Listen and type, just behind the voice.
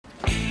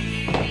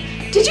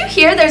Did you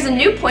hear there's a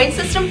new point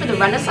system for the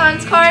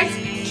Renaissance cards?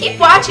 Keep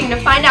watching to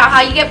find out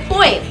how you get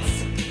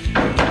points.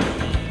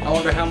 I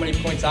wonder how many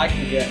points I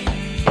can get.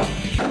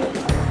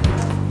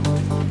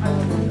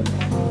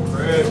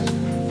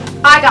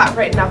 I got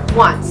written up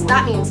once.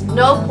 That means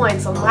no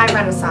points on my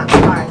Renaissance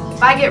card.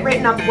 If I get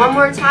written up one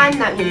more time,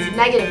 that means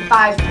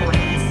 -5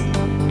 points.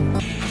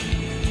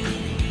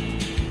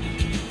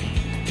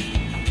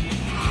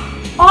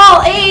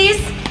 All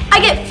A's! I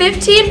get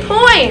 15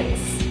 points!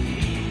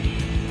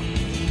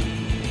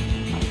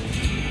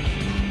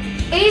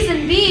 A's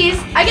and B's,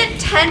 I get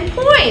 10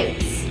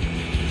 points!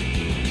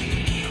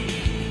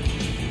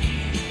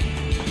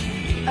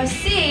 A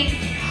C,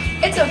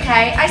 it's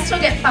okay, I still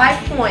get 5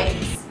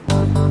 points.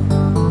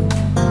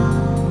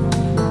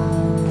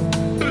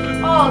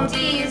 All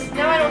D's,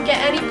 now I don't get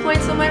any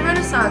points on my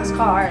Renaissance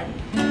card.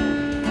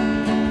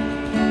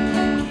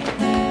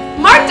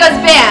 Mark does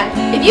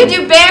band. If you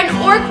do band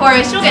or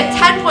chorus, you'll get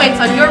 10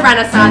 points on your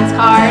Renaissance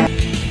card.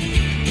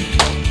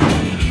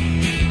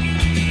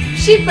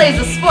 She plays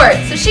a sport,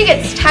 so she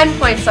gets 10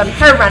 points on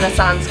her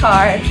Renaissance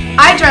card.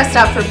 I dressed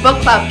up for book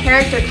club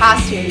character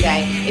costume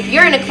day. If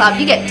you're in a club,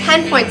 you get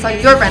 10 points on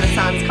your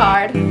Renaissance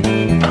card.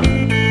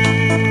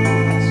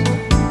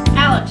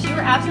 Alex, you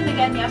were absent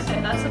again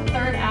yesterday. That's the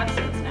 3rd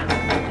absence now.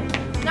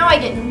 Now I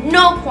get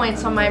no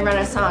points on my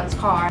Renaissance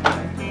card.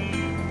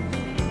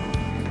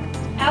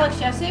 Alex,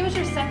 yesterday was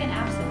your 2nd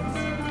absence.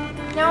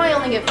 Now I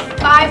only get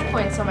 5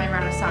 points on my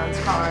Renaissance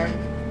card.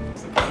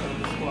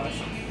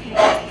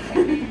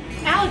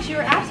 Alex, you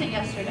were absent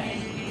yesterday.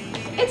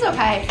 It's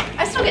okay.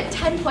 I still get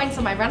 10 points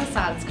on my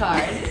Renaissance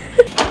card.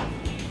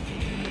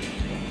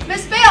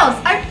 Miss Bales,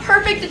 I have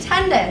perfect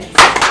attendance.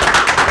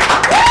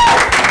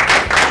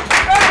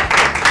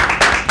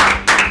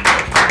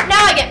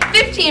 Now I get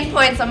 15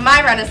 points on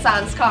my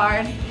Renaissance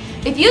card.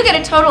 If you get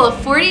a total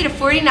of 40 to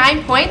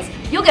 49 points,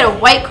 you'll get a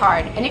white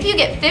card. And if you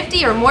get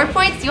 50 or more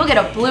points, you'll get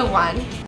a blue one.